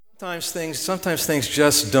Sometimes things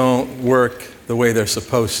just don't work the way they're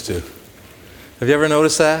supposed to. Have you ever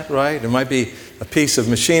noticed that, right? It might be a piece of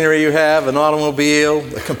machinery you have, an automobile,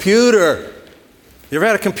 a computer. You ever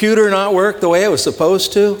had a computer not work the way it was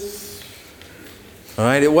supposed to? All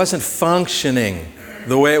right, it wasn't functioning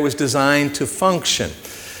the way it was designed to function.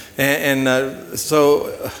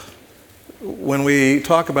 So when we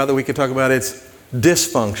talk about that, we could talk about it's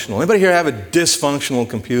dysfunctional. Anybody here have a dysfunctional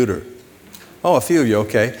computer? Oh, a few of you,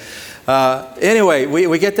 okay. Anyway,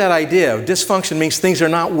 we get that idea. Dysfunction means things are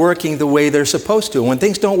not working the way they're supposed to. When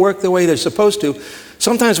things don't work the way they're supposed to,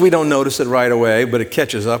 sometimes we don't notice it right away, but it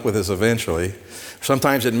catches up with us eventually.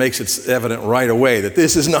 Sometimes it makes it evident right away that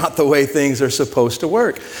this is not the way things are supposed to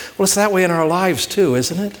work. Well, it's that way in our lives too,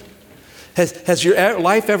 isn't it? Has your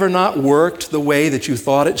life ever not worked the way that you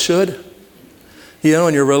thought it should? You know,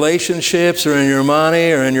 in your relationships or in your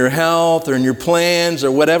money or in your health or in your plans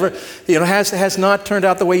or whatever, you know, has not turned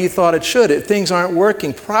out the way you thought it should. Things aren't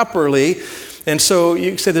working properly, and so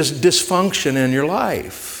you say there's dysfunction in your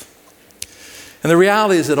life. And the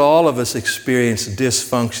reality is that all of us experience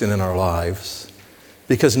dysfunction in our lives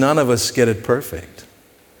because none of us get it perfect.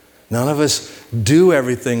 None of us do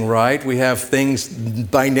everything right. We have things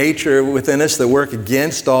by nature within us that work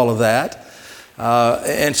against all of that.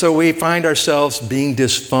 And so we find ourselves being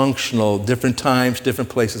dysfunctional different times, different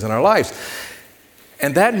places in our lives.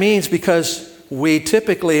 And that means because we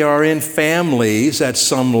typically are in families at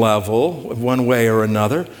some level, one way or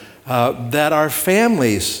another, that our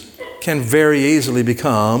families can very easily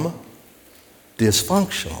become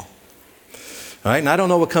dysfunctional. All right, and I don't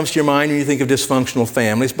know what comes to your mind when you think of dysfunctional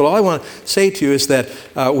families, but all I want to say to you is that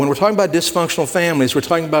when we're talking about dysfunctional families, we're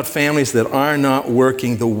talking about families that are not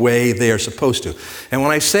working the way they are supposed to. And when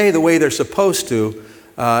I say the way they're supposed to,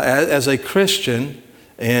 as a Christian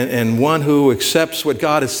and one who accepts what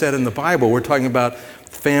God has said in the Bible, we're talking about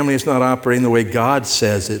families not operating the way God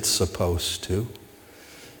says it's supposed to,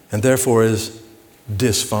 and therefore is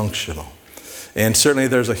dysfunctional. And certainly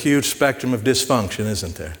there's a huge spectrum of dysfunction,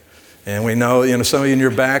 isn't there? And we know, some of you in your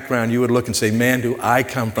background, you would look and say, man, do I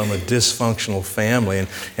come from a dysfunctional family.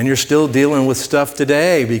 And you're still dealing with stuff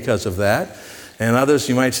today because of that. And others,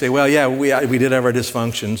 you might say, well, yeah, we did have our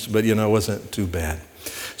dysfunctions, but, it wasn't too bad.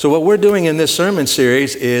 So what we're doing in this sermon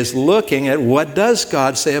series is looking at what does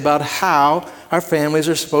God say about how our families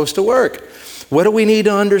are supposed to work. What do we need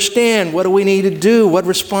to understand? What do we need to do? What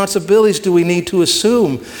responsibilities do we need to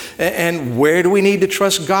assume? And where do we need to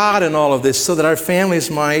trust God in all of this so that our families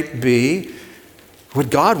might be what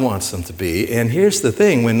God wants them to be? And here's the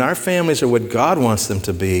thing, when our families are what God wants them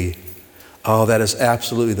to be, that is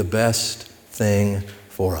absolutely the best thing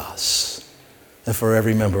for us and for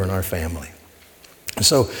every member in our family.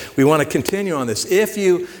 So we want to continue on this. If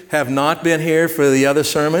you have not been here for the other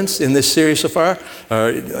sermons in this series so far,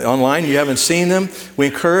 or online, you haven't seen them, we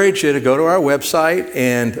encourage you to go to our website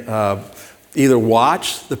and either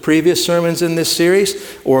watch the previous sermons in this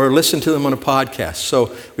series or listen to them on a podcast.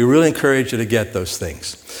 So we really encourage you to get those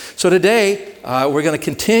things. So today, we're going to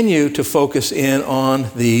continue to focus in on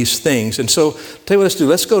these things. And so, I'll tell you what let's do.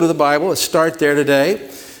 Let's go to the Bible. Let's start there today.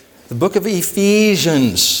 The book of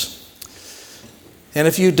Ephesians. And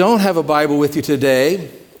if you don't have a Bible with you today,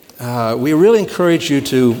 we really encourage you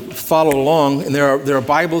to follow along. And there are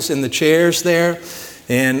Bibles in the chairs there.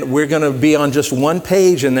 And we're going to be on just one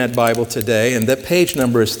page in that Bible today. And that page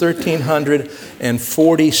number is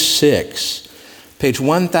 1346. Page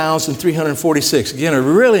 1346. Again, I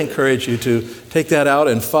really encourage you to take that out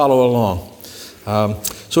and follow along.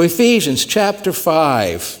 So Ephesians chapter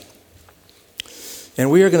 5. And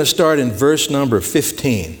we are going to start in verse number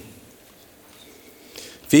 15.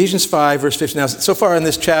 Ephesians 5, verse 15. Now, so far in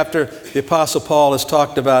this chapter, the Apostle Paul has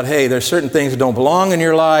talked about, hey, there's certain things that don't belong in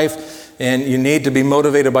your life, and you need to be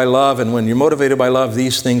motivated by love, and when you're motivated by love,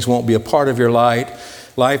 these things won't be a part of your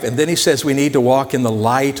life. And then he says we need to walk in the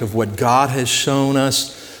light of what God has shown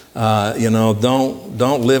us.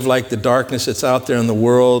 Don't live like the darkness that's out there in the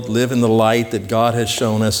world. Live in the light that God has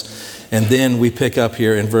shown us. And then we pick up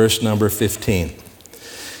here in verse number 15.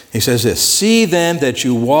 He says this, see then that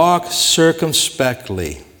you walk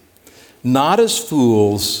circumspectly, not as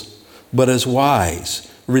fools, but as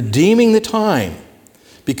wise, redeeming the time,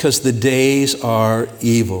 because the days are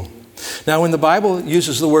evil. Now, when the Bible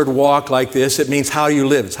uses the word walk like this, it means how you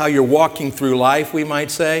live. It's how you're walking through life, we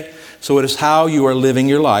might say. So it is how you are living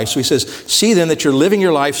your life. So he says, see then that you're living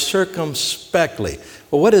your life circumspectly.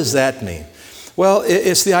 Well, what does that mean? Well,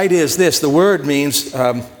 it's the idea is this. The word means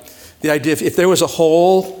the idea if there was a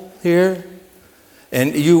hole here,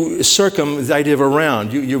 and you the idea of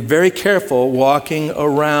around. You're very careful walking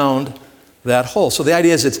around that hole. So the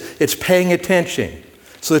idea is it's paying attention.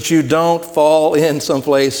 so that you don't fall in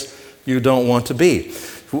someplace you don't want to be.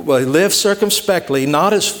 Live circumspectly,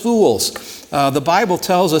 not as fools. The Bible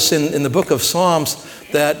tells us in the book of Psalms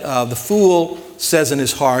that the fool says in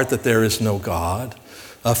his heart that there is no God.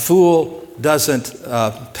 A fool doesn't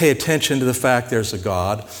pay attention to the fact there's a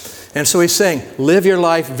God. And so he's saying, live your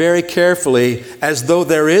life very carefully as though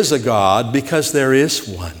there is a God, because there is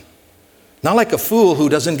one. Not like a fool who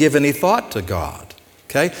doesn't give any thought to God.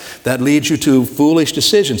 Okay? That leads you to foolish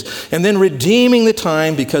decisions. And then redeeming the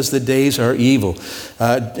time because the days are evil.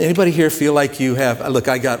 Anybody here feel like you have, look,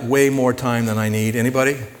 I got way more time than I need.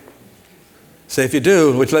 Anybody? Say if you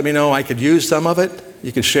do, which let me know, I could use some of it.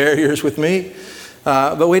 You could share yours with me.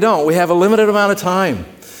 But we don't. We have a limited amount of time.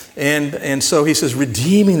 And so he says,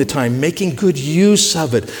 redeeming the time, making good use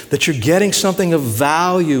of it, that you're getting something of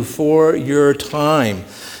value for your time.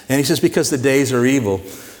 And he says, because the days are evil.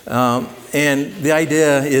 And the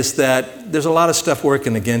idea is that there's a lot of stuff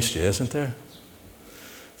working against you, isn't there?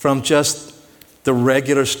 From just the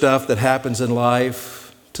regular stuff that happens in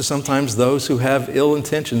life to sometimes those who have ill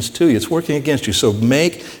intentions to you. It's working against you. So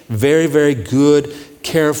make very, very good,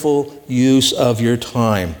 careful use of your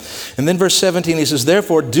time. And then verse 17, he says,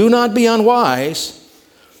 therefore, do not be unwise,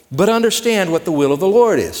 but understand what the will of the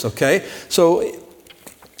Lord is. Okay? So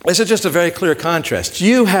this is just a very clear contrast.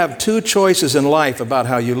 You have two choices in life about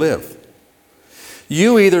how you live.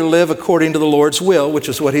 You either live according to the Lord's will, which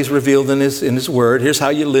is what he's revealed in his word. Here's how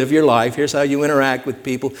you live your life. Here's how you interact with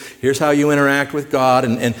people. Here's how you interact with God,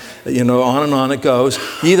 and on and on it goes.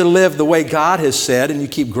 You either live the way God has said, and you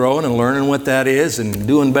keep growing and learning what that is and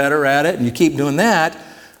doing better at it, and you keep doing that,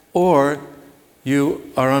 or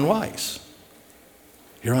you are unwise.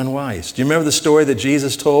 You're unwise. Do you remember the story that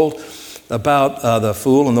Jesus told about the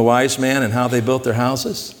fool and the wise man and how they built their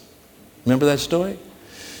houses? Remember that story?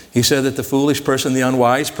 He said that the foolish person, the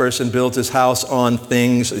unwise person, builds his house on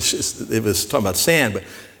things. It was talking about sand,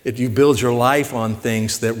 but you build your life on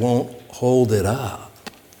things that won't hold it up.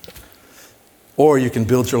 Or you can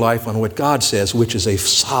build your life on what God says, which is a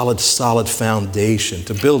solid foundation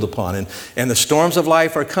to build upon. And the storms of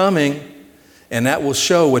life are coming, and that will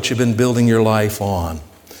show what you've been building your life on.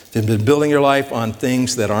 If you've been building your life on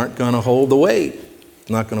things that aren't going to hold the weight, it's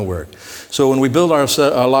not going to work. So when we build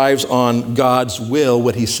our lives on God's will,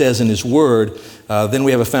 what he says in his word, then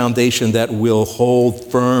we have a foundation that will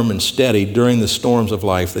hold firm and steady during the storms of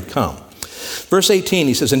life that come. Verse 18,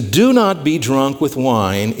 he says, and do not be drunk with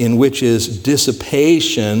wine, in which is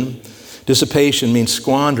dissipation. Dissipation means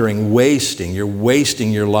squandering, wasting. You're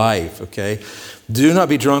wasting your life, okay? Do not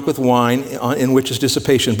be drunk with wine, in which is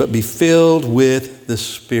dissipation, but be filled with the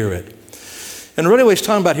Spirit. And really what he's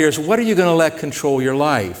talking about here is, what are you going to let control your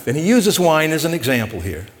life? And he uses wine as an example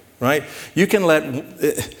here, right? You can let, in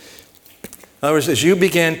other words, as you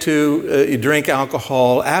begin to drink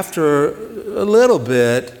alcohol, after a little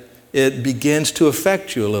bit, it begins to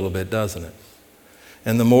affect you a little bit, doesn't it?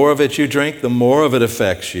 And the more of it you drink, the more of it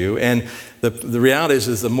affects you. And the reality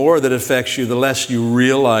is the more that affects you, the less you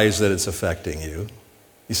realize that it's affecting you.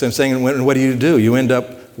 You see what I'm saying? What do? You end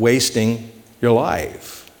up wasting your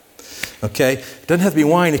life. Okay? It doesn't have to be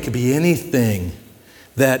wine. It could be anything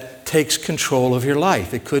that takes control of your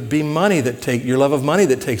life. It could be money your love of money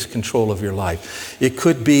that takes control of your life. It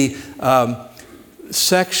could be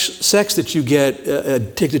sex that you get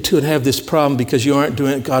addicted to and have this problem because you aren't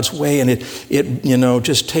doing it God's way, and it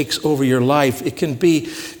just takes over your life. It can be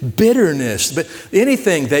bitterness, but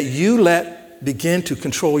anything that you let begin to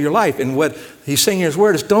control your life. And what he's saying in his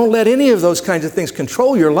word is, don't let any of those kinds of things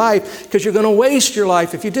control your life, because you're going to waste your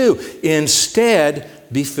life if you do. Instead,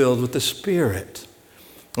 be filled with the Spirit.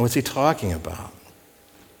 And what's he talking about?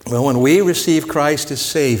 Well, when we receive Christ as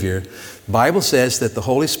Savior, the Bible says that the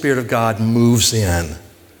Holy Spirit of God moves in.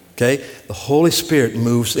 Okay? The Holy Spirit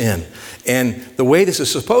moves in. And the way this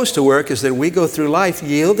is supposed to work is that we go through life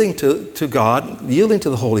yielding to God, yielding to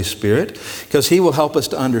the Holy Spirit, because he will help us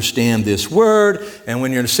to understand this word. And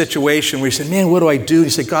when you're in a situation where you say, man, what do I do? And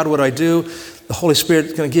you say, God, what do I do? The Holy Spirit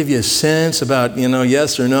is going to give you a sense about,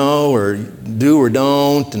 yes or no, or do or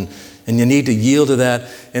don't, and you need to yield to that.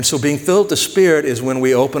 And so being filled with the Spirit is when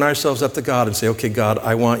we open ourselves up to God and say, okay, God,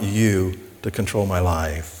 I want you to control my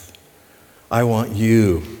life. I want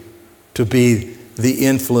you to be the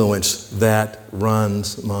influence that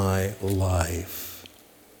runs my life.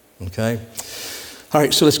 Okay? All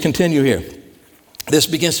right, so let's continue here. This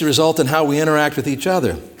begins to result in how we interact with each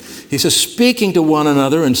other. He says, speaking to one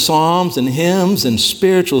another in psalms and hymns and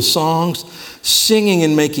spiritual songs, singing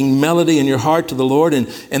and making melody in your heart to the Lord. And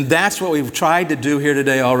that's what we've tried to do here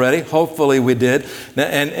today already. Hopefully we did.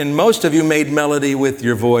 And most of you made melody with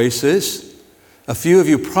your voices. A few of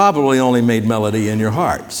you probably only made melody in your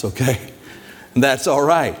hearts, okay? And that's all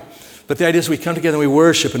right. But the idea is we come together and we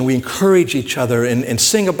worship and we encourage each other and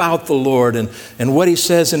sing about the Lord and what He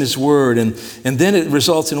says in His Word. And then it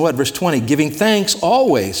results in what? Verse 20, giving thanks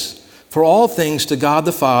always for all things to God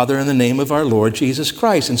the Father in the name of our Lord Jesus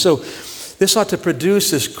Christ. And so this ought to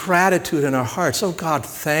produce this gratitude in our hearts. Oh God,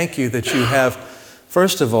 thank you that you have,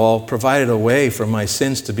 first of all, provided a way for my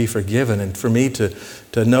sins to be forgiven and for me to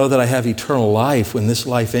know that I have eternal life when this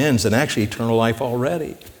life ends, and actually eternal life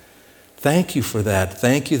already. Thank you for that.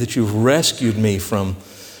 Thank you that you've rescued me from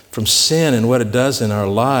sin and what it does in our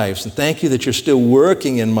lives. And thank you that you're still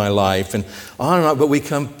working in my life, and on, but we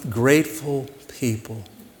become grateful people.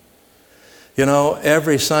 You know,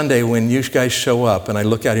 every Sunday when you guys show up and I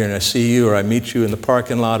look out here and I see you or I meet you in the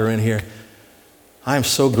parking lot or in here, I'm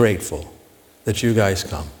so grateful that you guys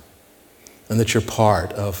come and that you're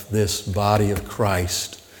part of this body of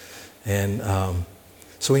Christ. And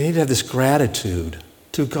so we need to have this gratitude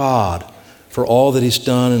to God for all that He's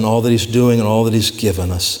done and all that He's doing and all that He's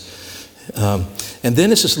given us. And then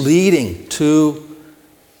this is leading to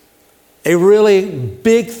a really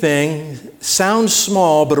big thing, sounds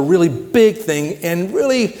small, but a really big thing, and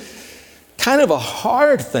really kind of a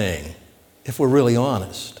hard thing if we're really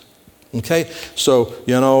honest. Okay? So,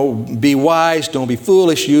 be wise, don't be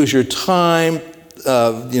foolish, use your time,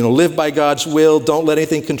 live by God's will, don't let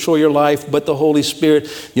anything control your life but the Holy Spirit.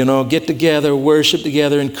 Get together, worship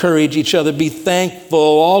together, encourage each other, be thankful,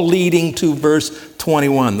 all leading to verse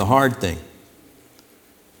 21, the hard thing.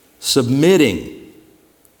 Submitting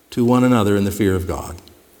to one another in the fear of God.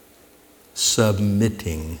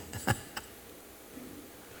 Submitting.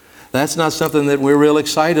 That's not something that we're real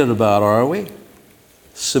excited about, are we?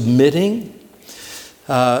 Submitting.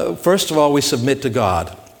 First of all, we submit to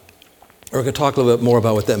God. We're going to talk a little bit more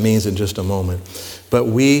about what that means in just a moment. But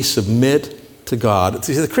we submit to God.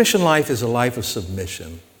 See, the Christian life is a life of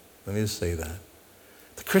submission. Let me just say that.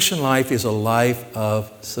 The Christian life is a life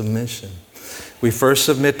of submission. We first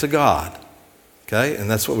submit to God. Okay? And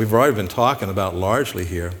that's what we've already been talking about largely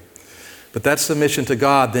here. But that submission to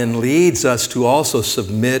God then leads us to also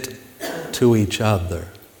submit to each other.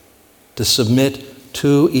 To submit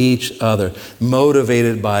to each other.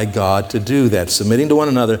 Motivated by God to do that. Submitting to one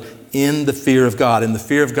another in the fear of God. And the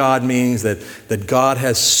fear of God means that God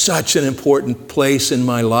has such an important place in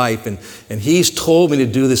my life. And He's told me to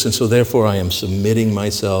do this, and so therefore I am submitting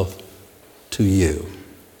myself to you.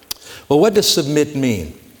 Well, what does submit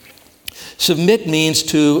mean? Submit means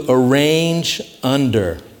to arrange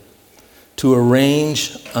under. To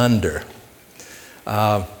arrange under.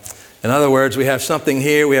 In other words, we have something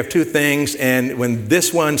here, we have two things, and when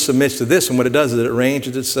this one submits to this one, what it does is it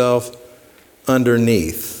arranges itself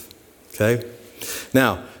underneath. Okay?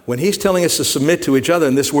 Now, when he's telling us to submit to each other,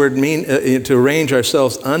 and this word mean to arrange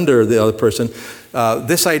ourselves under the other person,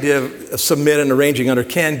 this idea of submit and arranging under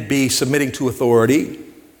can be submitting to authority.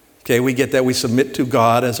 Okay, we get that. We submit to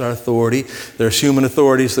God as our authority. There's human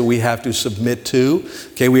authorities that we have to submit to.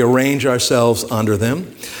 Okay, we arrange ourselves under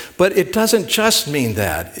them. But it doesn't just mean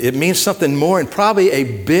that. It means something more, and probably a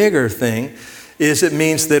bigger thing is it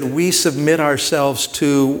means that we submit ourselves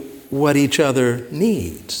to what each other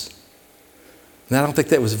needs. And I don't think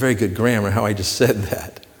that was very good grammar, how I just said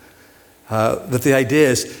that. But the idea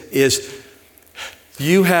is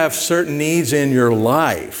you have certain needs in your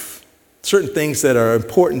life. Certain things that are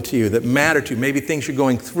important to you, that matter to you, maybe things you're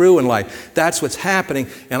going through in life. That's what's happening.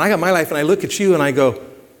 And I got my life and I look at you and I go,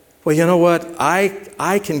 well, you know what?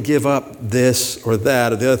 I can give up this or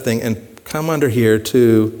that or the other thing and come under here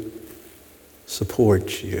to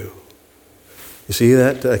support you. You see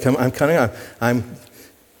that? I'm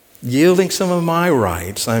yielding some of my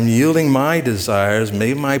rights. I'm yielding my desires,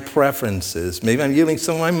 maybe my preferences. Maybe I'm yielding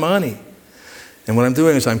some of my money. And what I'm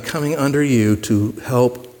doing is I'm coming under you to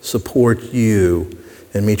help support you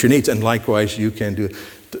and meet your needs. And likewise, you can do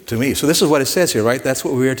it to me. So this is what it says here, right? That's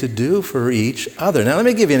what we are to do for each other. Now, let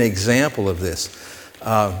me give you an example of this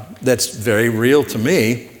that's very real to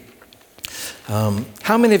me.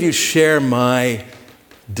 How many of you share my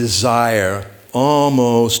desire,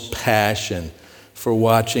 almost passion, for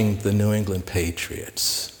watching the New England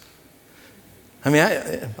Patriots? I mean,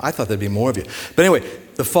 I thought there'd be more of you. But anyway,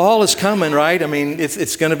 the fall is coming, right? I mean,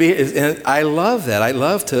 it's going to be, and I love that. I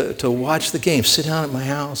love to watch the games, sit down at my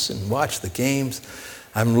house and watch the games.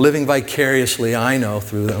 I'm living vicariously, I know,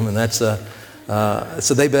 through them, and that's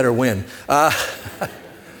so they better win. But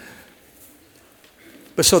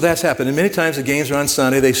so that's happened. And many times the games are on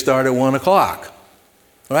Sunday, they start at 1 o'clock,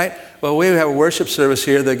 right? Well, we have a worship service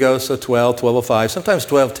here that goes to 12:05, sometimes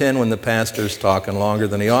 12:10 when the pastor's talking longer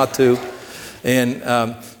than he ought to. And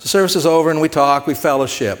the service is over and we talk, we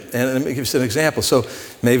fellowship. And let me give you an example. So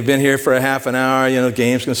maybe been here for a half an hour, the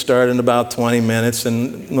game's going to start in about 20 minutes,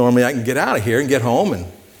 and normally I can get out of here and get home and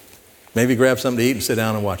maybe grab something to eat and sit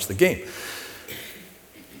down and watch the game.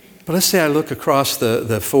 But let's say I look across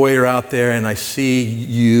the foyer out there and I see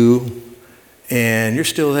you, and you're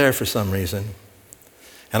still there for some reason.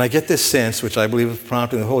 And I get this sense, which I believe is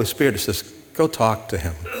prompting the Holy Spirit, that says, go talk to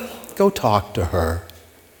him. Go talk to her.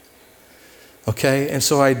 Okay? And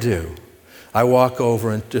so I do. I walk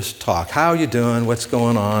over and just talk. How are you doing? What's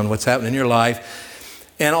going on? What's happening in your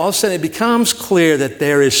life? And all of a sudden it becomes clear that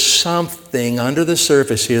there is something under the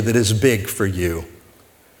surface here that is big for you.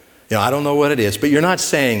 I don't know what it is, but you're not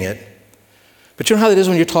saying it. But you know how it is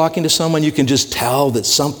when you're talking to someone, you can just tell that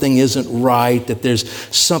something isn't right, that there's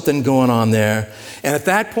something going on there. And at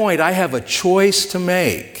that point, I have a choice to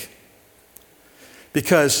make.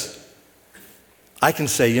 Because I can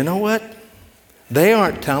say, you know what? They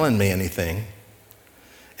aren't telling me anything.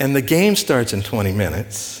 And the game starts in 20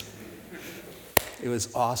 minutes. It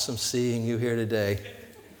was awesome seeing you here today.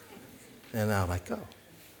 And now I go.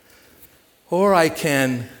 Or I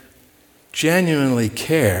can genuinely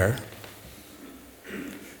care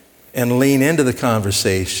and lean into the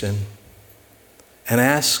conversation and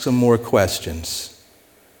ask some more questions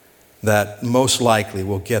that most likely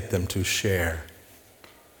will get them to share.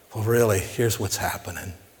 Well, really, here's what's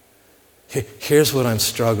happening. Here's what I'm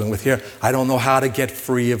struggling with here. I don't know how to get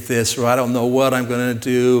free of this, or I don't know what I'm going to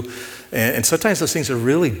do. And sometimes those things are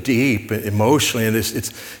really deep emotionally, and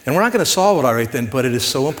and we're not going to solve it all right then, but it is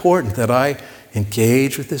so important that I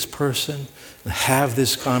engage with this person, and have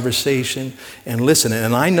this conversation, and listen.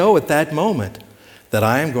 And I know at that moment that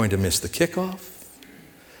I am going to miss the kickoff.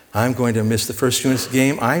 I'm going to miss the first few minutes of the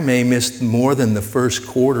game. I may miss more than the first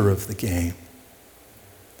quarter of the game.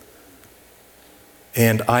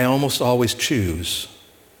 And I almost always choose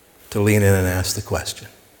to lean in and ask the question.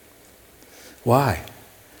 Why?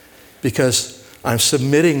 Because I'm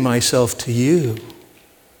submitting myself to you.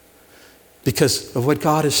 Because of what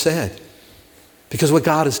God has said. Because of what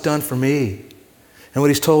God has done for me. And what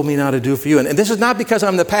he's told me now to do for you. And this is not because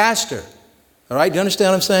I'm the pastor. All right? Do you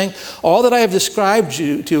understand what I'm saying? All that I have described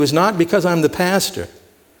to you is not because I'm the pastor.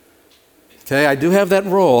 Okay? I do have that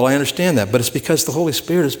role. I understand that. But it's because the Holy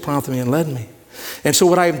Spirit has prompted me and led me. And so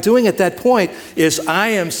what I'm doing at that point is I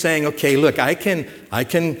am saying, okay, look, I can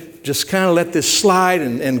just kind of let this slide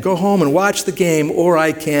and go home and watch the game, or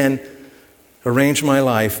I can arrange my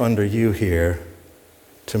life under you here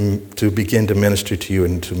to begin to minister to you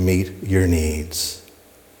and to meet your needs.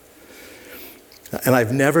 And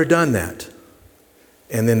I've never done that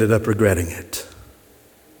and ended up regretting it.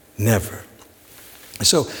 Never.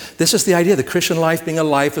 So this is the idea of the Christian life being a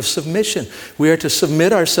life of submission. We are to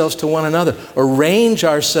submit ourselves to one another, arrange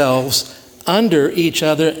ourselves under each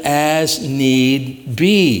other as need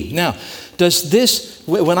be. Now, does this,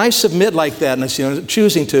 when I submit like that, and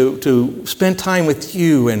choosing to spend time with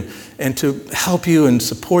you and to help you and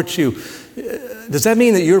support you, does that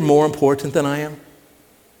mean that you're more important than I am?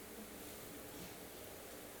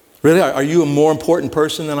 Really? Are you a more important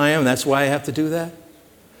person than I am, and that's why I have to do that?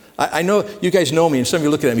 I know you guys know me, and some of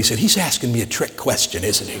you look at me and said, he's asking me a trick question,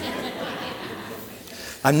 isn't he?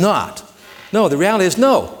 I'm not. No, the reality is,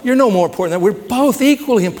 no, you're no more important than we're both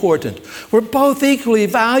equally important. We're both equally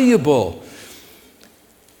valuable.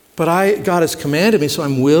 But God has commanded me, so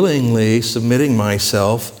I'm willingly submitting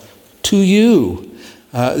myself to you.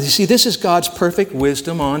 You see, this is God's perfect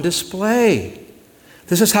wisdom on display.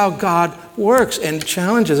 This is how God works and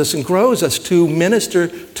challenges us and grows us to minister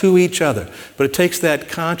to each other. But it takes that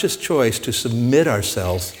conscious choice to submit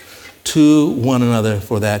ourselves to one another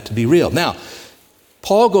for that to be real. Now,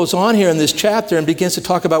 Paul goes on here in this chapter and begins to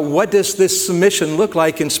talk about what does this submission look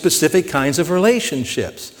like in specific kinds of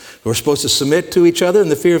relationships. We're supposed to submit to each other in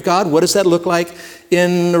the fear of God. What does that look like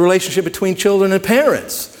in the relationship between children and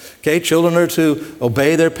parents? Okay, children are to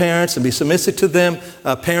obey their parents and be submissive to them.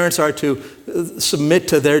 Parents are to submit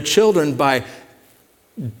to their children by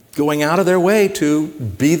going out of their way to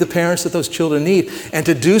be the parents that those children need, and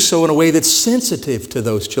to do so in a way that's sensitive to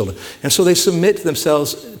those children. And so they submit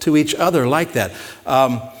themselves to each other like that.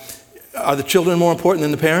 Are the children more important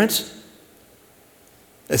than the parents?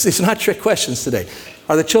 It's not trick questions today.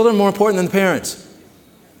 Are the children more important than the parents?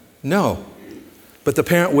 No. But the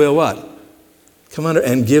parent will what? Come under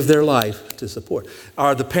and give their life to support.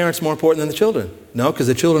 Are the parents more important than the children? No, because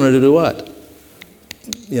the children are to do what?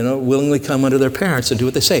 willingly come under their parents and do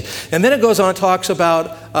what they say. And then it goes on and talks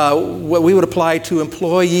about what we would apply to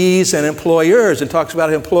employees and employers, and talks about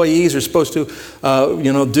how employees are supposed to,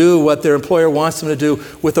 do what their employer wants them to do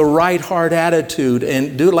with a right heart attitude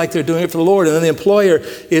and do it like they're doing it for the Lord. And then the employer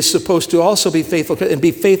is supposed to also be faithful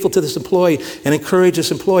to this employee and encourage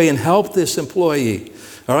this employee and help this employee.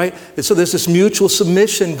 All right? And so there's this mutual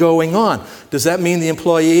submission going on. Does that mean the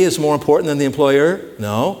employee is more important than the employer?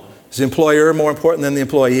 No. Is the employer more important than the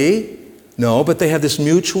employee? No, but they have this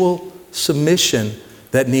mutual submission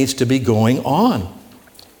that needs to be going on.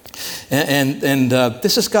 And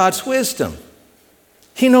this is God's wisdom.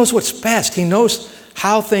 He knows what's best. He knows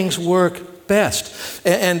how things work best.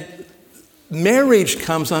 And marriage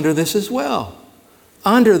comes under this as well,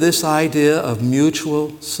 under this idea of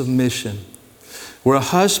mutual submission, where a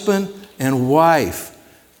husband and wife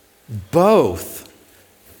both,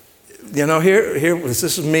 here, this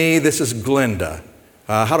is me, this is Glenda.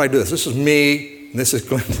 How do I do this? This is me, this is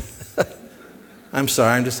Glenda. I'm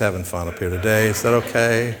sorry, I'm just having fun up here today. Is that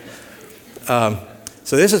okay?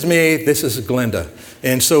 So this is me, this is Glenda.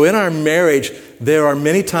 And so in our marriage, there are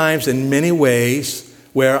many times in many ways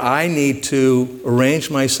where I need to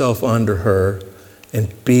arrange myself under her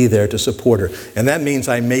and be there to support her. And that means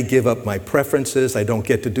I may give up my preferences. I don't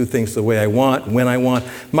get to do things the way I want, when I want.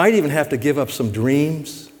 Might even have to give up some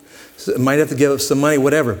dreams. Might have to give up some money,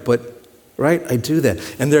 whatever. But, right, I do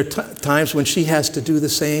that. And there are times when she has to do the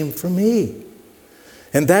same for me.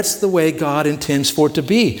 And that's the way God intends for it to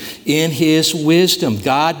be. In His wisdom,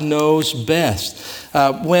 God knows best.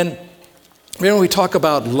 When we talk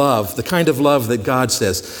about love, the kind of love that God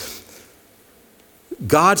says,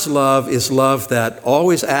 God's love is love that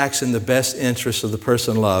always acts in the best interest of the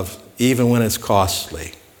person loved, even when it's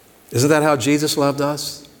costly. Isn't that how Jesus loved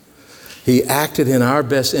us? He acted in our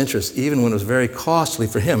best interest, even when it was very costly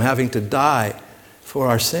for Him, having to die for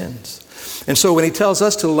our sins. And so when He tells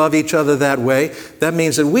us to love each other that way, that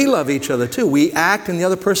means that we love each other too. We act in the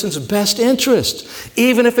other person's best interest,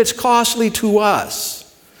 even if it's costly to us.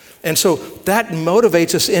 And so that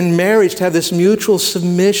motivates us in marriage to have this mutual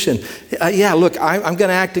submission. Look, I'm going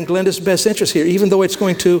to act in Glenda's best interest here, even though it's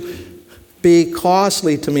going to be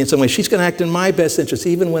costly to me in some way. She's going to act in my best interest,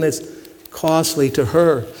 even when it's costly to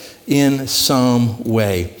her in some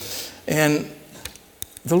way. And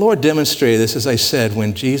the Lord demonstrated this, as I said,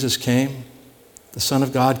 when Jesus came, the Son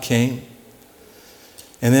of God came,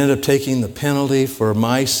 and ended up taking the penalty for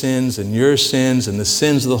my sins and your sins and the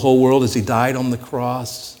sins of the whole world as He died on the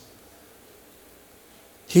cross.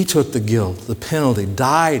 He took the guilt, the penalty,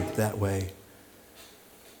 died that way.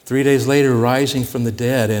 3 days later, rising from the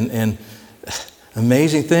dead. And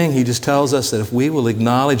amazing thing, He just tells us that if we will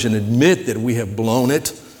acknowledge and admit that we have blown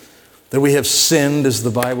it, that we have sinned is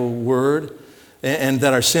the Bible word, and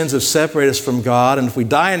that our sins have separated us from God, and if we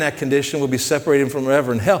die in that condition, we'll be separated from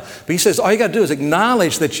forever in hell. But He says all you got to do is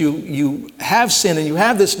acknowledge that you have sinned and you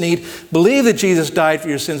have this need, believe that Jesus died for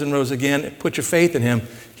your sins and rose again, put your faith in Him.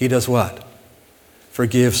 He does what?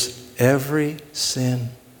 Forgives every sin.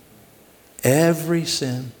 Every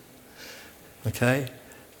sin. Okay?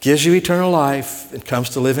 Gives you eternal life and comes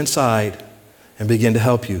to live inside and begin to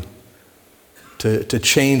help you to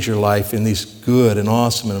change your life in these good and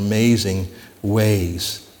awesome and amazing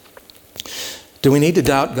ways. Do we need to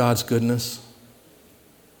doubt God's goodness?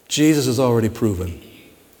 Jesus has already proven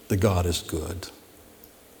that God is good.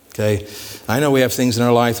 Okay? I know we have things in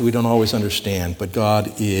our life that we don't always understand, but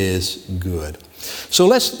God is good. So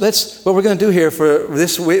let's what we're going to do here for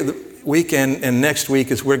this weekend and next week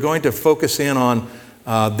is we're going to focus in on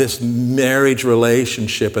this marriage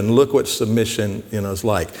relationship and look what submission is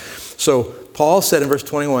like. So Paul said in verse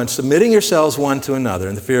 21, submitting yourselves one to another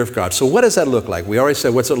in the fear of God. So what does that look like? We already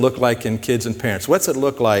said, what's it look like in kids and parents? What's it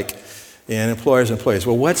look like in employers and employees?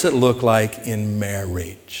 Well, what's it look like in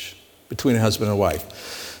marriage between a husband and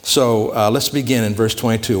wife? So let's begin in verse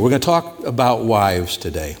 22. We're going to talk about wives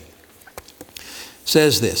today. It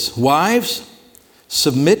says this, wives,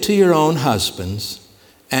 submit to your own husbands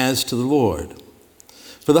as to the Lord.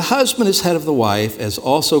 For the husband is head of the wife, as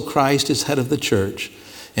also Christ is head of the church,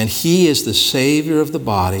 and He is the Savior of the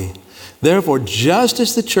body. Therefore, just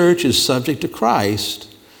as the church is subject to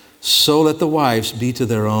Christ, so let the wives be to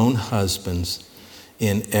their own husbands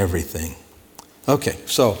in everything. Okay,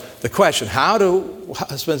 so the question, how do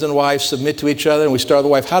husbands and wives submit to each other? And we start with the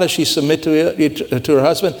wife. How does she submit to her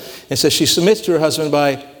husband? And it says she submits to her husband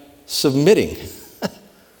by submitting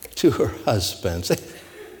to her husband.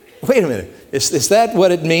 Wait a minute. Is that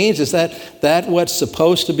what it means? Is that what's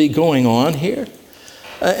supposed to be going on here?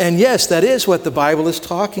 And yes, that is what the Bible is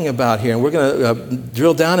talking about here. And we're going to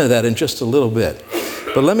drill down into that in just a little bit.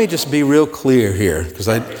 But let me just be real clear here, because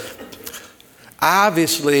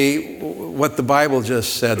obviously what the Bible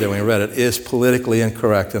just said there when we read it is politically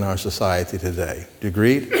incorrect in our society today. Do you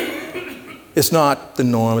agree? It's not the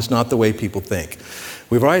norm. It's not the way people think.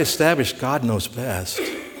 We've already established God knows best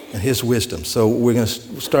and His wisdom. So we're going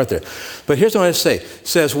to start there. But here's what I want to say. It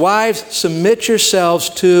says, wives, submit yourselves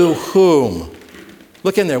to whom?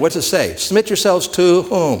 Look in there. What's it say? Submit yourselves to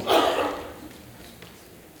whom?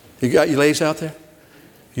 You got your ladies out there?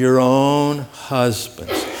 Your own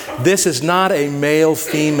husbands. This is not a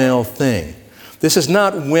male-female thing. This is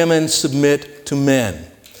not women submit to men.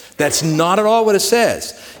 That's not at all what it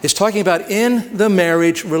says. It's talking about in the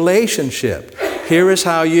marriage relationship. Here is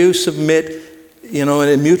how you submit, in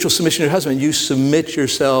a mutual submission to your husband. You submit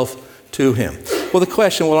yourself to him. Well, the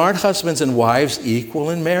question, aren't husbands and wives equal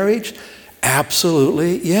in marriage?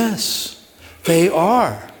 Absolutely, yes. They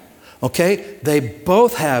are. Okay? They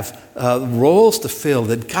both have roles to fill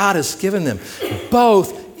that God has given them.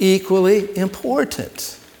 Both equally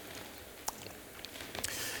important.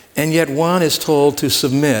 And yet one is told to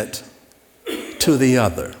submit to the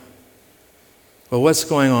other. Well, what's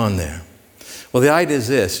going on there? Well, the idea is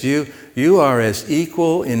this. You are as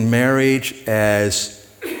equal in marriage as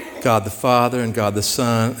God the Father and God the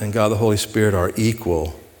Son and God the Holy Spirit are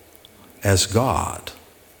equal as God.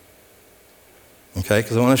 Okay,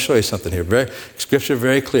 because I want to show you something here. Scripture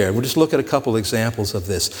very clear. We'll just look at a couple examples of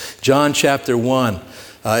this. John chapter 1,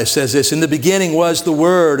 it says this, in the beginning was the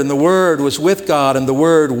Word, and the Word was with God, and the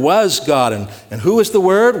Word was God. And who is the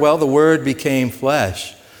Word? Well, the Word became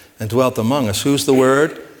flesh and dwelt among us. Who's the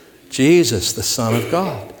Word? Jesus, the Son of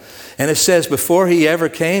God. And it says before He ever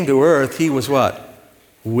came to earth, He was what?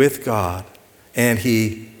 With God. And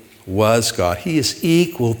He was God. He is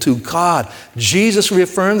equal to God. Jesus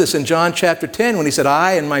reaffirmed this in John chapter 10 when He said,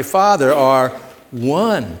 I and my Father are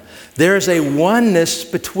one. There is a oneness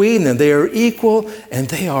between them. They are equal and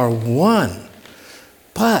they are one.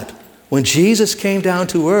 But when Jesus came down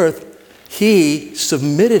to earth, He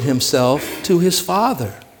submitted Himself to His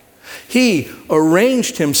Father. He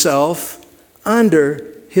arranged Himself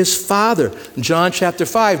under His Father. In John chapter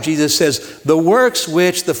 5, Jesus says, the works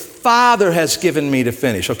which the Father has given me to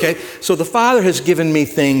finish. Okay? So the Father has given me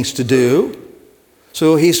things to do.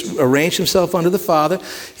 So He's arranged Himself under the Father.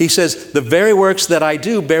 He says, the very works that I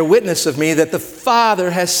do bear witness of me that the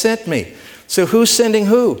Father has sent me. So who's sending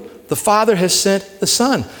who? The Father has sent the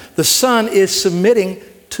Son. The Son is submitting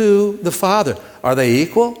to the Father. Are they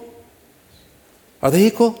equal? Are they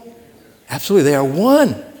equal? Absolutely. They are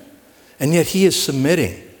one. And yet He is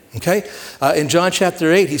submitting. Okay? In John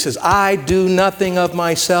chapter 8, He says, I do nothing of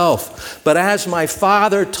myself, but as my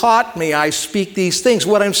Father taught me, I speak these things.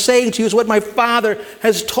 What I'm saying to you is what my Father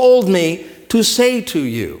has told me to say to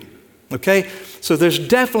you. Okay? So there's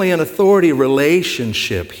definitely an authority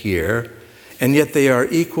relationship here, and yet they are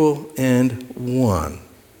equal and one.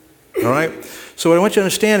 All right? So what I want you to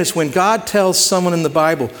understand is when God tells someone in the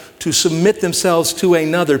Bible to submit themselves to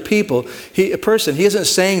another person, He isn't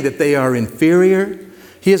saying that they are inferior.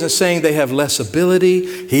 He isn't saying they have less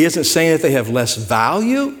ability. He isn't saying that they have less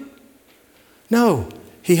value. No,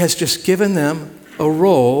 He has just given them a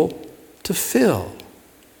role to fill.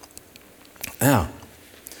 Now,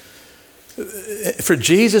 for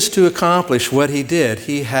Jesus to accomplish what He did,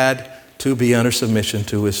 He had to be under submission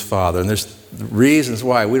to His Father. And there's reasons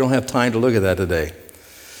why. We don't have time to look at that today.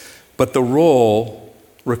 But the role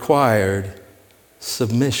required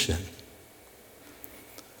submission.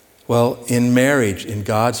 Well, in marriage, in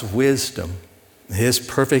God's wisdom, His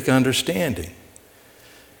perfect understanding,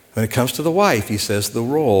 when it comes to the wife, He says the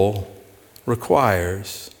role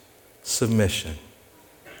requires submission.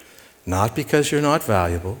 Not because you're not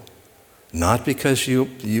valuable, not because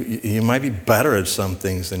you might be better at some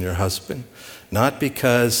things than your husband, not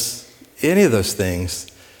because any of those things.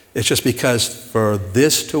 It's just because for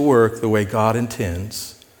this to work the way God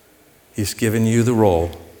intends, He's given you the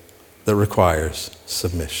role that requires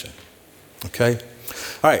submission. Okay?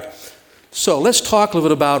 All right. So let's talk a little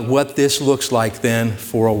bit about what this looks like then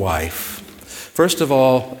for a wife. First of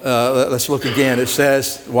all, let's look again. It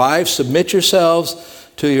says, wives, submit yourselves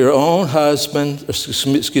to your own husband,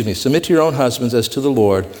 submit to your own husbands as to the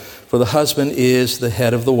Lord, for the husband is the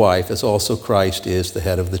head of the wife, as also Christ is the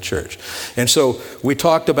head of the church. And so we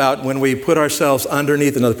talked about when we put ourselves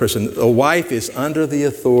underneath another person, a wife is under the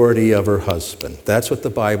authority of her husband. That's what the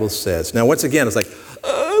Bible says. Now, once again, it's like,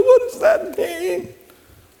 what does that mean?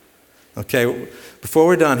 Okay, before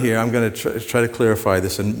we're done here, I'm going to try to clarify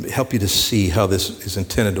this and help you to see how this is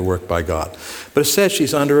intended to work by God. But it says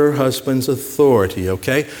she's under her husband's authority,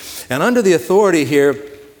 okay? And under the authority here,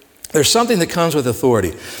 there's something that comes with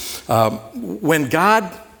authority. When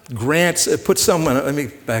God puts someone, let me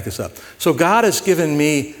back this up. So God has given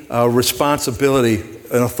me a responsibility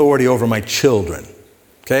and authority over my children.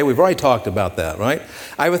 Okay, we've already talked about that, right?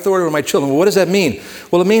 I have authority over my children. Well, what does that mean?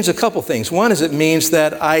 Well, it means a couple things. One is it means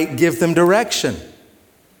that I give them direction.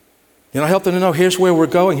 I help them to know here's where we're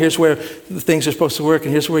going, here's where the things are supposed to work,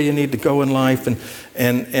 and here's where you need to go in life.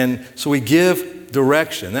 And so we give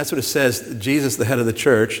direction. That's what it says, Jesus, the head of the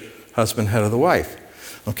church, husband, head of the wife.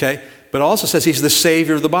 Okay? But it also says he's the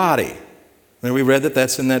Savior of the body. And we read that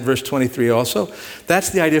that's in that verse 23 also.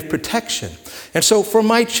 That's the idea of protection. And so for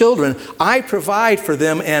my children, I provide for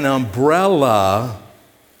them an umbrella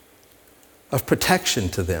of protection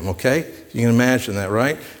to them, okay? You can imagine that,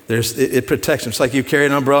 right? It protects them. It's like you carry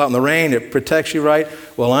an umbrella out in the rain, it protects you, right?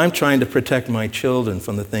 Well, I'm trying to protect my children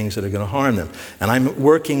from the things that are going to harm them. And I'm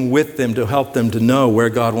working with them to help them to know where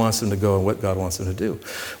God wants them to go and what God wants them to do.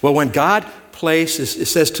 Well, when God it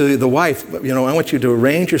says to the wife, I want you to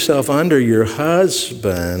arrange yourself under your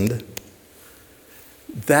husband.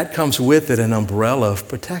 That comes with it an umbrella of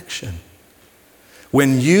protection.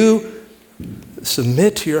 When you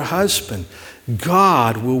submit to your husband,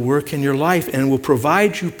 God will work in your life and will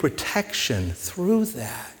provide you protection through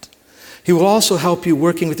that. He will also help you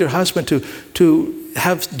working with your husband to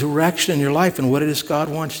have direction in your life and what it is God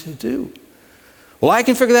wants you to do. Well, I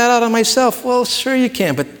can figure that out on myself. Well, sure you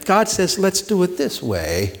can, but God says, let's do it this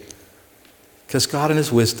way. Because God in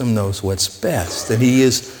his wisdom knows what's best, and he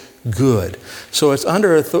is good. So it's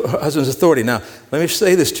under a husband's authority. Now, let me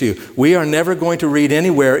say this to you. We are never going to read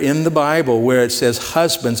anywhere in the Bible where it says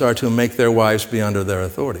husbands are to make their wives be under their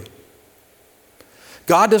authority.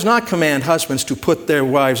 God does not command husbands to put their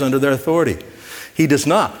wives under their authority. He does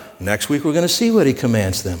not. Next week we're going to see what he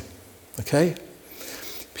commands them. Okay?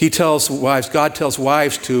 God tells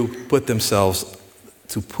wives to put themselves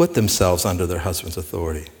under their husband's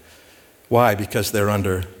authority. Why? Because they're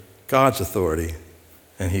under God's authority,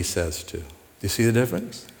 and he says to. Do you see the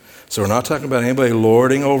difference? So we're not talking about anybody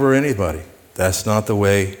lording over anybody. That's not the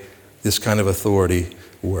way this kind of authority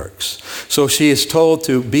works. So she is told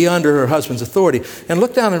to be under her husband's authority. And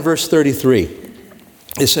look down in verse 33.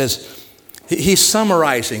 It says, he's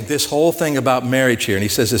summarizing this whole thing about marriage here. And he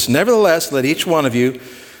says this, nevertheless, let each one of you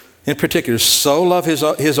in particular so love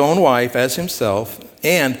his own wife as himself,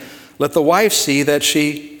 and let the wife see that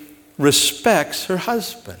she respects her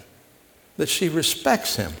husband, that she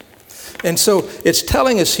respects him. And so it's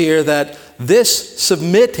telling us here that this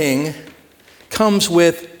submitting comes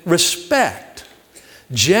with respect,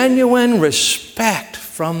 genuine respect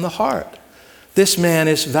from the heart. This man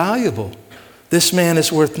is valuable. This man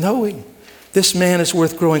is worth knowing. This man is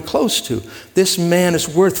worth growing close to. This man is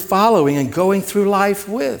worth following and going through life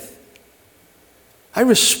with. I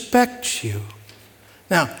respect you.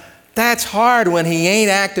 Now, that's hard when he ain't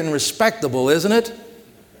acting respectable, isn't it?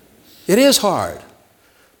 It is hard.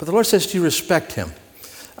 But the Lord says to you, respect him.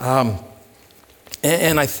 And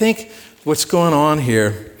I think what's going on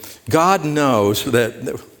here, God knows that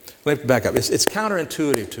let me back up. It's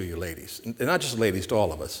counterintuitive to you, ladies. And not just ladies, to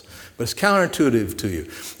all of us. But it's counterintuitive to you.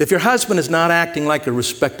 If your husband is not acting like a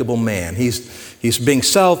respectable man, he's being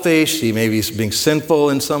selfish, maybe he's being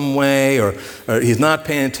sinful in some way, or he's not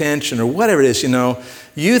paying attention, or whatever it is,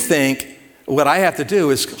 you think what I have to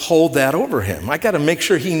do is hold that over him. I got to make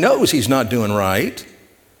sure he knows he's not doing right.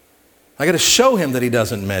 I got to show him that he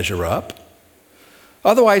doesn't measure up.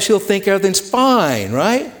 Otherwise, he'll think everything's fine,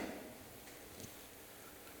 right?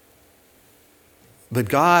 But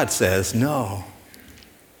God says, no,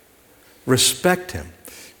 respect him.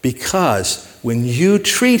 Because when you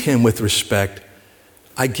treat him with respect,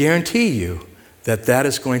 I guarantee you that that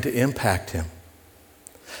is going to impact him.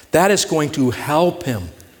 That is going to help him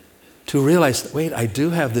to realize, wait, I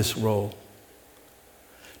do have this role.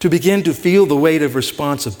 To begin to feel the weight of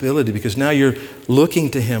responsibility, because now you're looking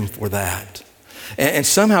to him for that. And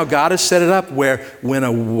somehow God has set it up where when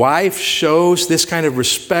a wife shows this kind of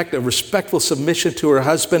respect, a respectful submission to her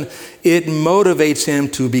husband, it motivates him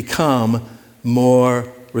to become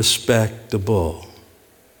more respectable.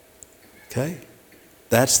 Okay?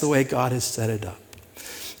 That's the way God has set it up.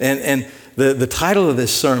 And the title of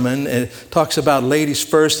this sermon talks about ladies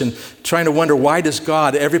first and trying to wonder, why does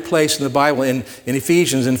God, every place in the Bible, in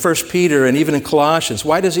Ephesians, in 1 Peter, and even in Colossians,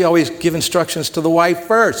 why does he always give instructions to the wife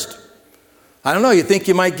first? I don't know, you think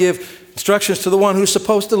you might give instructions to the one who's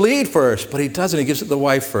supposed to lead first, but he doesn't. He gives it to the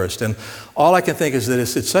wife first. And all I can think is that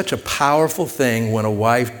it's such a powerful thing when a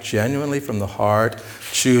wife genuinely from the heart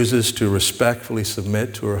chooses to respectfully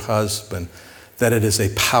submit to her husband, that it is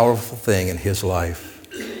a powerful thing in his life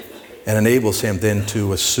and enables him then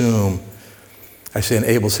to assume I say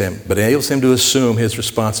enables him, but enables him to assume his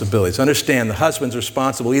responsibilities. Understand, the husband's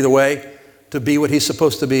responsible either way to be what he's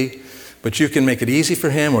supposed to be, but you can make it easy for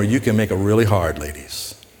him or you can make it really hard,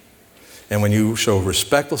 ladies. And when you show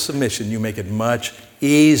respectful submission, you make it much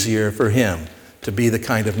easier for him to be the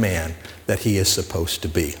kind of man that he is supposed to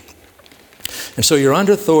be. And so you're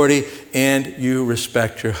under authority and you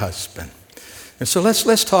respect your husband. And so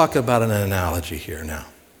let's talk about an analogy here now.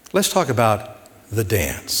 Let's talk about the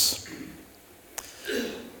dance.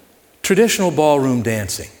 Traditional ballroom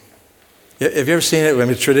dancing. Have you ever seen it? I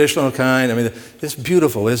mean, traditional kind. I mean, it's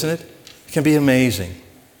beautiful, isn't it? It can be amazing.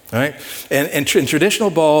 All right? And in traditional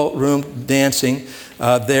ballroom dancing,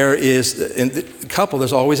 there is, in the couple,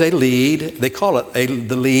 there's always a lead. They call it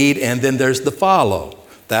the lead, and then there's the follow.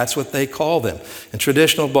 That's what they call them. In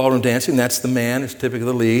traditional ballroom dancing, that's the man is typically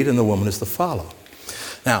the lead, and the woman is the follow.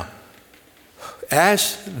 Now,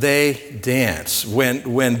 as they dance,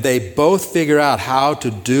 when they both figure out how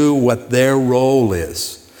to do what their role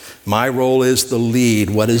is, my role is the lead.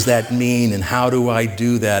 What does that mean? And how do I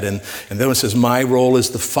do that? And then it says, my role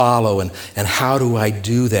is the follow. And how do I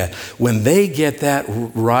do that? When they get that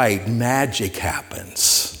right, magic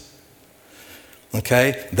happens.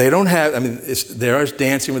 Okay? They don't have, I mean, there is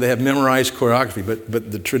dancing where they have memorized choreography,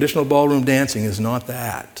 but the traditional ballroom dancing is not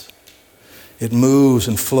that. It moves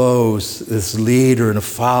and flows, this leader and a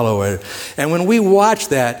follower. And when we watch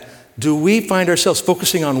that, do we find ourselves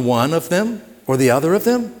focusing on one of them or the other of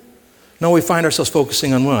them? No, we find ourselves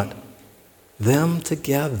focusing on what? Them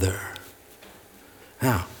together.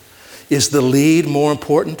 Now, is the lead more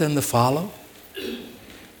important than the follow?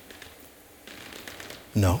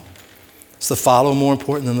 No. Is the follow more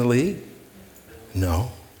important than the lead?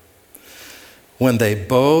 No. When they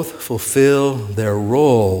both fulfill their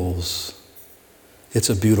roles,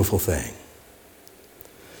 it's a beautiful thing.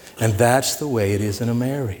 And that's the way it is in a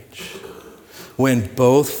marriage. When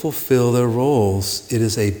both fulfill their roles, it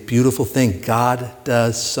is a beautiful thing. God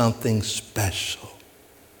does something special.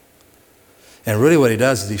 And really what he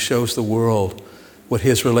does is he shows the world what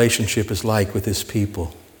his relationship is like with his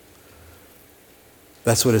people.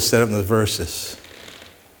 That's what is set up in the verses.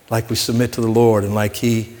 Like we submit to the Lord and like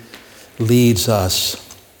he leads us.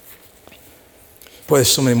 Boy,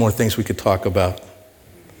 there's so many more things we could talk about.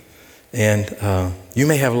 And you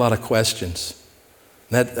may have a lot of questions.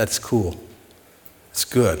 That's cool. It's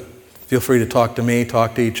good. Feel free to talk to me,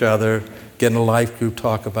 talk to each other, get in a life group,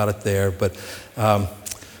 talk about it there. But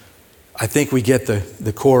I think we get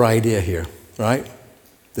the core idea here, right?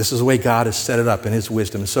 This is the way God has set it up in his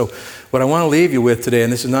wisdom. And so what I want to leave you with today,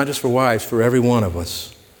 and this is not just for wives, for every one of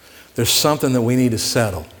us, there's something that we need to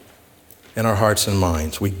settle in our hearts and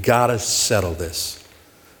minds. We got to settle this.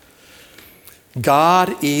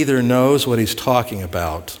 God either knows what he's talking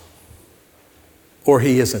about or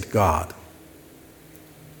he isn't God.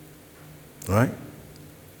 Right?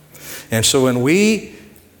 And so when we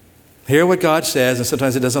hear what God says, and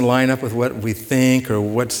sometimes it doesn't line up with what we think or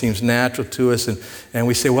what seems natural to us, and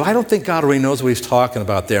we say, well, I don't think God really knows what he's talking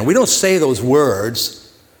about there. And we don't say those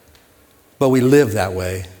words, but we live that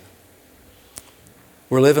way.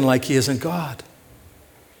 We're living like he isn't God.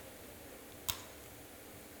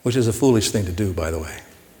 Which is a foolish thing to do, by the way.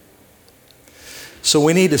 So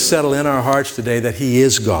we need to settle in our hearts today that he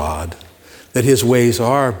is God, that his ways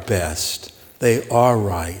are best, they are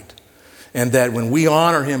right, and that when we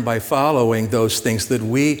honor him by following those things, that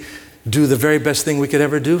we do the very best thing we could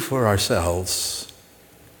ever do for ourselves.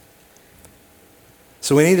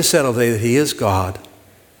 So we need to settle today that he is God,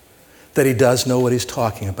 that he does know what he's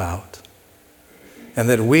talking about, and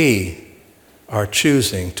that we are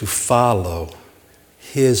choosing to follow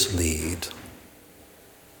his lead.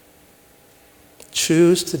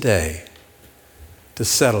 Choose today to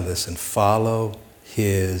settle this and follow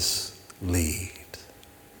his lead.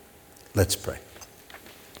 Let's pray.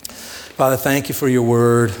 Father, thank you for your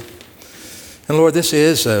word. And Lord, this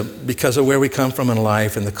is, because of where we come from in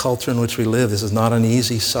life and the culture in which we live, this is not an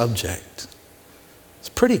easy subject. It's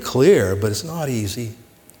pretty clear, but it's not easy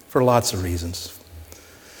for lots of reasons.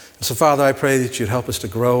 And so, Father, I pray that you'd help us to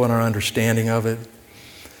grow in our understanding of it.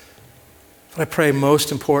 But I pray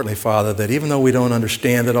most importantly, Father, that even though we don't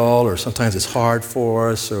understand it all, or sometimes it's hard for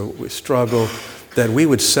us, or we struggle, that we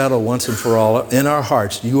would settle once and for all in our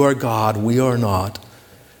hearts, you are God, we are not.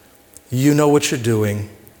 You know what you're doing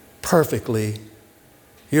perfectly.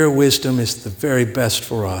 Your wisdom is the very best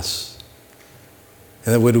for us.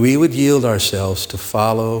 And that we would yield ourselves to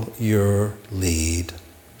follow your lead.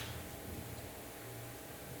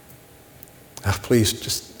 Now, please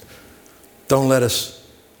just don't let us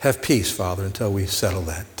have peace, Father, until we settle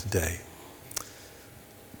that today.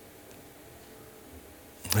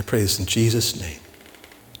 I pray this in Jesus' name.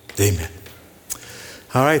 Amen.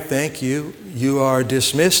 All right, thank you. You are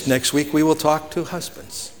dismissed. Next week we will talk to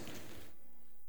husbands.